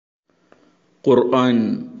ഖുർആൻ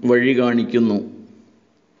വഴി കാണിക്കുന്നു.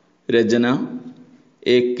 രചന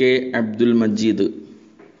AK അബ്ദുൽ മജീദ്.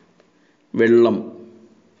 വെള്ളം.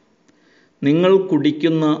 നിങ്ങൾ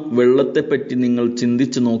കുടിക്കുന്ന വെള്ളത്തെപ്പറ്റി നിങ്ങൾ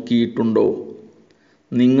ചിന്തിച്ചു നോക്കിയിട്ടുണ്ടോ?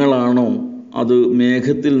 നിങ്ങളാണോ അത്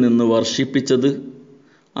മേഘത്തിൽ നിന്ന് വർഷിപ്പിച്ചത്,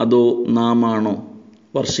 അതോ നാമാണോ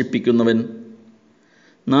വർഷിപ്പിക്കുന്നവൻ?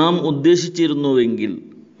 നാം ഉദ്ദേശിച്ചിരുന്നുവെങ്കിൽ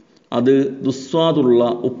അത് ദുസ്വാദുള്ള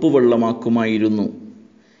ഉപ്പുവെള്ളമാക്കുമായിരുന്നു.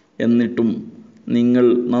 എന്നിട്ടും നിങ്ങൾ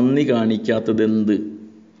നന്ദി കാണിക്കാത്തതെന്ത്?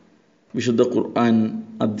 വിശുദ്ധ ഖുർആൻ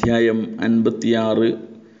അധ്യായം 56,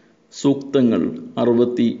 സൂക്തങ്ങൾ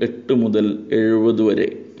 68 മുതൽ 70 വരെ.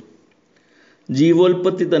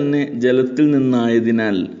 ജീവോൽപത്തി തന്നെ ജലത്തിൽ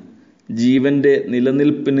നിന്നായതിനാൽ ജീവന്റെ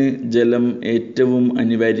നിലനിൽപ്പിന് ജലം ഏറ്റവും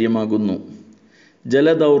അനിവാര്യമാകുന്നു.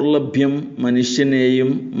 ജലദൗർലഭ്യം മനുഷ്യനെയും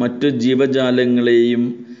മറ്റു ജീവജാലങ്ങളെയും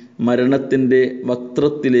മരണത്തിൻ്റെ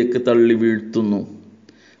വക്ത്രത്തിലേക്ക് തള്ളി വീഴ്ത്തുന്നു.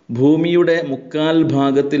 ഭൂമിയുടെ 3/4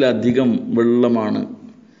 ഭാഗത്തിലധികം വെള്ളമാണ്.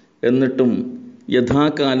 എന്നിട്ടും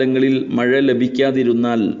യഥാകാലങ്ങളിൽ മഴ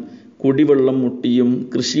ലഭിക്കാതിരുന്നാൽ കുടിവെള്ളം മുട്ടിയും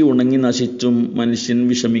കൃഷി ഉണങ്ങി നശിച്ചും മനുഷ്യൻ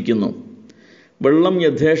വിഷമിക്കുന്നു. വെള്ളം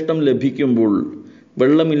യഥേഷ്ടം ലഭിക്കുമ്പോൾ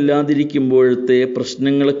വെള്ളമില്ലാതിരിക്കുമ്പോഴത്തെ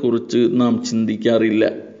പ്രശ്നങ്ങളെക്കുറിച്ച് നാം ചിന്തിക്കാറില്ല.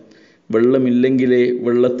 വെള്ളമില്ലെങ്കിലേ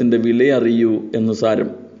വെള്ളത്തിൻ്റെ വില അറിയൂ എന്ന് സാരം.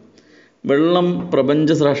 വെള്ളം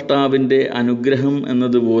പ്രപഞ്ച സ്രഷ്ടാവിൻ്റെ അനുഗ്രഹം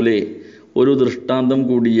എന്നതുപോലെ ഒരു ദൃഷ്ടാന്തം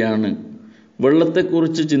കൂടിയാണ്.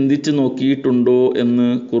 വെള്ളത്തെക്കുറിച്ച് ചിന്തിച്ച് നോക്കിയിട്ടുണ്ടോ എന്ന്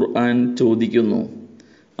ഖുർആൻ ചോദിക്കുന്നു.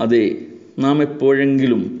 അതെ, നാം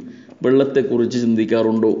എപ്പോഴെങ്കിലും വെള്ളത്തെക്കുറിച്ച്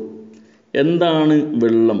ചിന്തിക്കാറുണ്ടോ? എന്താണ്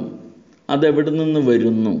വെള്ളം? അതെവിടെ നിന്ന്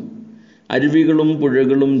വരുന്നു? അരുവികളും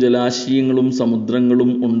പുഴകളും ജലാശയങ്ങളും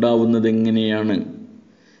സമുദ്രങ്ങളും ഉണ്ടാവുന്നതെങ്ങനെയാണ്?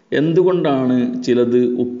 എന്തുകൊണ്ടാണ് ചിലത്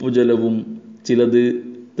ഉപ്പുജലവും ചിലത്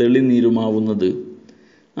തെളിനീരുമാവുന്നത്?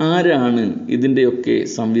 ആരാണ് ഇതിൻ്റെയൊക്കെ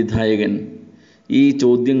സംവിധായകൻ? ഈ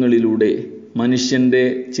ചോദ്യങ്ങളിലൂടെ മനുഷ്യൻ്റെ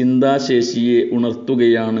ചിന്താശേഷിയെ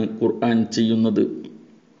ഉണർത്തുകയാണ് ഖുർആൻ ചെയ്യുന്നത്.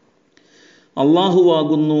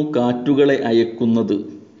 അല്ലാഹുവാകുന്നു കാറ്റുകളെ അയക്കുന്നത്.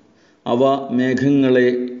 അവ മേഘങ്ങളെ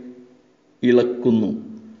ഇളക്കുന്നു.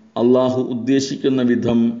 അല്ലാഹു ഉദ്ദേശിക്കുന്ന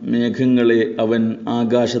വിധം മേഘങ്ങളെ അവൻ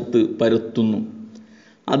ആകാശത്ത് പരത്തുന്നു.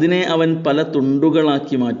 അതിനെ അവൻ പല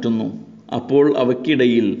തുണ്ടുകളാക്കി മാറ്റുന്നു. അപ്പോൾ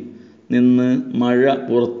അവയ്ക്കിടയിൽ നിന്ന് മഴ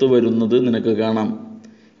പുറത്തു വരുന്നത് നിനക്ക് കാണാം.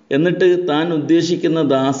 എന്നിട്ട് താൻ ഉദ്ദേശിക്കുന്ന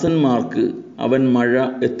ദാസന്മാർക്ക് അവൻ മഴ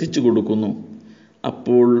എത്തിച്ചു കൊടുക്കുന്നു.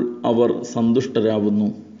 അപ്പോൾ അവർ സന്തുഷ്ടരാകുന്നു.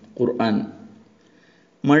 ഖുർആൻ.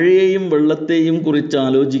 മഴയെയും വെള്ളത്തെയും കുറിച്ച്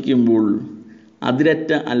ആലോചിക്കുമ്പോൾ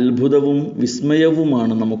അതിരറ്റ അത്ഭുതവും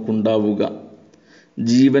വിസ്മയവുമാണ് നമുക്കുണ്ടാവുക.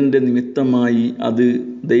 ജീവന്റെ നിമിത്തമായി അത്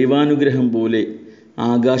ദൈവാനുഗ്രഹം പോലെ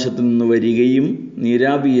ആകാശത്തു നിന്ന് വരികയും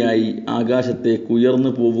നീരാവിയായി ആകാശത്തേക്ക്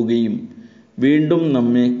ഉയർന്നു പോവുകയും വീണ്ടും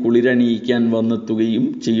നമ്മെ കുളിരണിയിക്കാൻ വന്നെത്തുകയും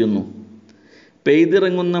ചെയ്യുന്നു.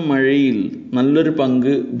 പെയ്തിറങ്ങുന്ന മഴയിൽ നല്ലൊരു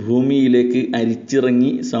പങ്ക് ഭൂമിയിലേക്ക്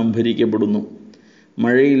അരിച്ചിറങ്ങി സംഭരിക്കപ്പെടുന്നു.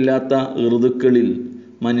 മഴയില്ലാത്ത ഋതുക്കളിൽ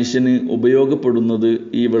മനുഷ്യന് ഉപയോഗപ്പെടുന്നത്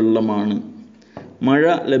ഈ വെള്ളമാണ്. മഴ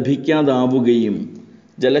ലഭിക്കാതാവുകയും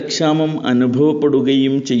ജലക്ഷാമം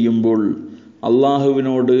അനുഭവപ്പെടുകയും ചെയ്യുമ്പോൾ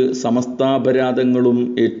അള്ളാഹുവിനോട് സമസ്താപരാധങ്ങളും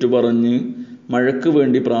ഏറ്റുപറഞ്ഞ് മഴയ്ക്ക്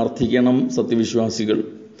വേണ്ടി പ്രാർത്ഥിക്കണം സത്യവിശ്വാസികൾ.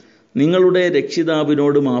 നിങ്ങളുടെ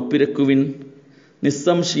രക്ഷിതാവിനോട് മാപ്പിരക്കുവിൻ.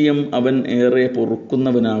 നിസ്സംശയം അവൻ ഏറെ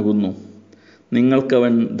പൊറുക്കുന്നവനാകുന്നു.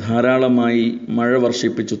 നിങ്ങൾക്കവൻ ധാരാളമായി മഴ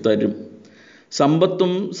വർഷിപ്പിച്ചു തരും.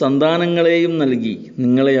 സമ്പത്തും സന്താനങ്ങളെയും നൽകി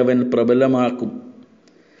നിങ്ങളെ അവൻ പ്രബലമാക്കും.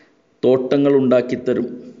 തോട്ടങ്ങൾ ഉണ്ടാക്കിത്തരും,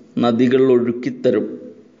 നദികൾ ഒഴുക്കിത്തരും.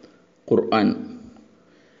 ഖുർആൻ.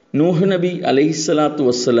 നൂഹ് നബി അലൈഹിസ്സലാത്തു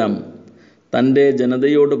വസ്സലാം തൻ്റെ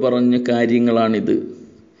ജനതയോട് പറഞ്ഞ കാര്യങ്ങളാണിത്.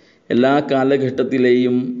 എല്ലാ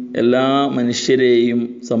കാലഘട്ടത്തിലെയും എല്ലാ മനുഷ്യരെയും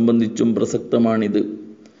സംബന്ധിച്ചും പ്രസക്തമാണിത്.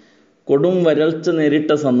 കൊടും വരൾച്ച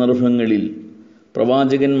നേരിട്ട സന്ദർഭങ്ങളിൽ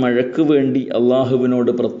പ്രവാചകൻ മഴയ്ക്ക് വേണ്ടി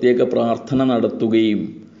അള്ളാഹുവിനോട് പ്രത്യേക പ്രാർത്ഥന നടത്തുകയും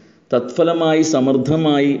തത്ഫലമായി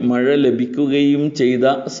സമൃദ്ധമായി മഴ ലഭിക്കുകയും ചെയ്ത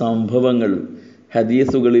സംഭവങ്ങൾ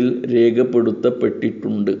ഹദീസുകളിൽ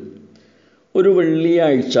രേഖപ്പെടുത്തപ്പെട്ടിട്ടുണ്ട്. ഒരു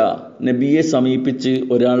വെള്ളിയാഴ്ച നബിയെ സമീപിച്ച്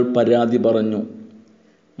ഒരാൾ പരാതി പറഞ്ഞു.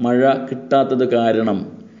 മഴ കിട്ടാത്തത് കാരണം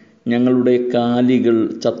ഞങ്ങളുടെ കാലികൾ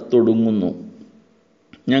ചത്തൊടുങ്ങുന്നു.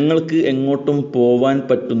 ഞങ്ങൾക്ക് എങ്ങോട്ടും പോവാൻ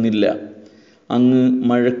പറ്റുന്നില്ല. അങ്ങ്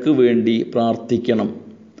മഴയ്ക്ക് വേണ്ടി പ്രാർത്ഥിക്കണം.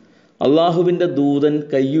 അള്ളാഹുവിൻ്റെ ദൂതൻ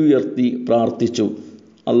കൈയുയർത്തി പ്രാർത്ഥിച്ചു.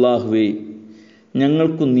 അള്ളാഹുവേ,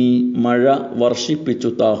 ഞങ്ങൾക്കു നീ മഴ വർഷിപ്പിച്ചു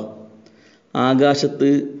താ.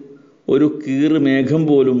 ആകാശത്ത് ഒരു കീറുമേഘം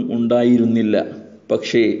പോലും ഉണ്ടായിരുന്നില്ല.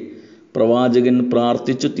 പക്ഷേ പ്രവാചകൻ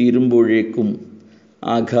പ്രാർത്ഥിച്ചു തീരുമ്പോഴേക്കും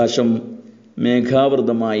ആകാശം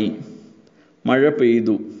മേഘാവൃതമായി. മഴ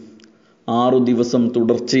പെയ്തു. 6 ദിവസം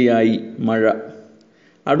തുടർച്ചയായി മഴ.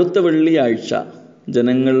 അടുത്ത വെള്ളിയാഴ്ച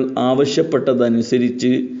ജനങ്ങൾ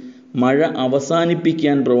ആവശ്യപ്പെട്ടതനുസരിച്ച് മഴ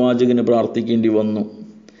അവസാനിപ്പിക്കാൻ പ്രവാചകന് പ്രാർത്ഥിക്കേണ്ടി വന്നു.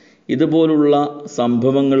 ഇതുപോലുള്ള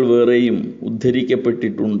സംഭവങ്ങൾ വേറെയും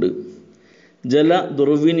ഉദ്ധരിക്കപ്പെട്ടിട്ടുണ്ട്. ജല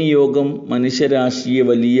ദുർവിനിയോഗം മനുഷ്യരാശിയെ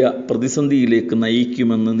വലിയ പ്രതിസന്ധിയിലേക്ക്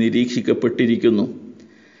നയിക്കുമെന്ന് നിരീക്ഷിക്കപ്പെട്ടിരിക്കുന്നു.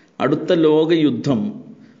 അടുത്ത ലോകയുദ്ധം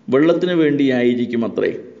വെള്ളത്തിനു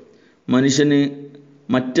വേണ്ടിയായിരിക്കുമത്രേ. മനുഷ്യന്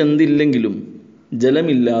മറ്റെന്തില്ലെങ്കിലും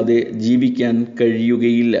ജലമില്ലാതെ ജീവിക്കാൻ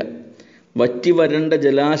കഴിയുകയില്ല. വറ്റി വരണ്ട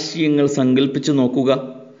ജലാശയങ്ങൾ സങ്കല്പിച്ചു നോക്കുക.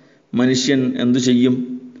 മനുഷ്യൻ എന്തു ചെയ്യും?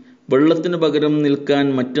 വെള്ളത്തിന് പകരം നിൽക്കാൻ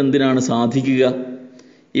മറ്റെന്തിനാണ് സാധിക്കുക?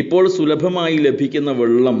 ഇപ്പോൾ സുലഭമായി ലഭിക്കുന്ന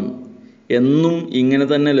വെള്ളം എന്നും ഇങ്ങനെ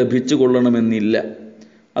തന്നെ ലഭിച്ചു കൊള്ളണമെന്നില്ല.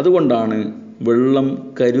 അതുകൊണ്ടാണ് വെള്ളം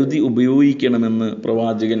കരുതി ഉപയോഗിക്കണമെന്ന്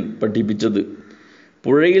പ്രവാചകൻ പഠിപ്പിച്ചത്.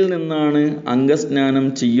 പുഴയിൽ നിന്നാണ് അംഗസ്നാനം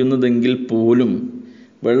ചെയ്യുന്നതെങ്കിൽ പോലും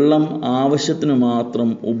വെള്ളം ആവശ്യത്തിന് മാത്രം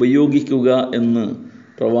ഉപയോഗിക്കുക എന്ന്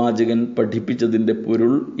പ്രവാചകൻ പഠിപ്പിച്ചതിൻ്റെ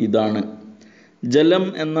പൊരുൾ ഇതാണ്. ജലം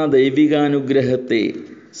എന്ന ദൈവികാനുഗ്രഹത്തെ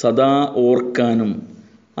സദാ ഓർക്കാനും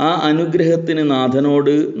ആ അനുഗ്രഹത്തിന്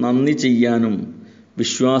നാഥനോട് നന്ദി ചെയ്യാനും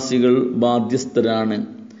വിശ്വാസികൾ ബാധ്യസ്ഥരാണ്.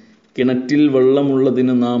 കിണറ്റിൽ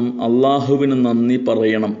വെള്ളമുള്ളതിന് നാം അള്ളാഹുവിന് നന്ദി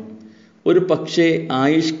പറയണം. ഒരു പക്ഷേ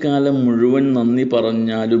ആയുഷ്കാലം മുഴുവൻ നന്ദി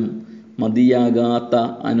പറഞ്ഞാലും മതിയാകാത്ത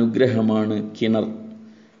അനുഗ്രഹമാണ് കിണർ.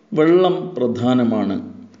 വെള്ളം പ്രധാനമാണ്.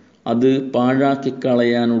 അത്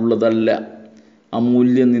പാഴാക്കിക്കളയാനുള്ളതല്ല.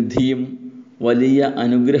 അമൂല്യനിധിയും വലിയ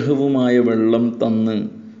അനുഗ്രഹവുമായ വെള്ളം തന്ന്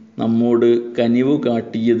നമ്മോട് കനിവ്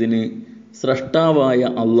കാട്ടിയതിന് സ്രഷ്ടാവായ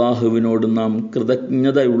അള്ളാഹുവിനോട് നാം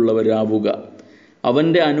കൃതജ്ഞതയുള്ളവരാവുക.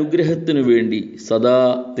 അവൻ്റെ അനുഗ്രഹത്തിനു വേണ്ടി സദാ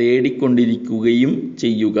തേടിക്കൊണ്ടിരിക്കുകയും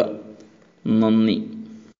ചെയ്യുക. നന്ദി.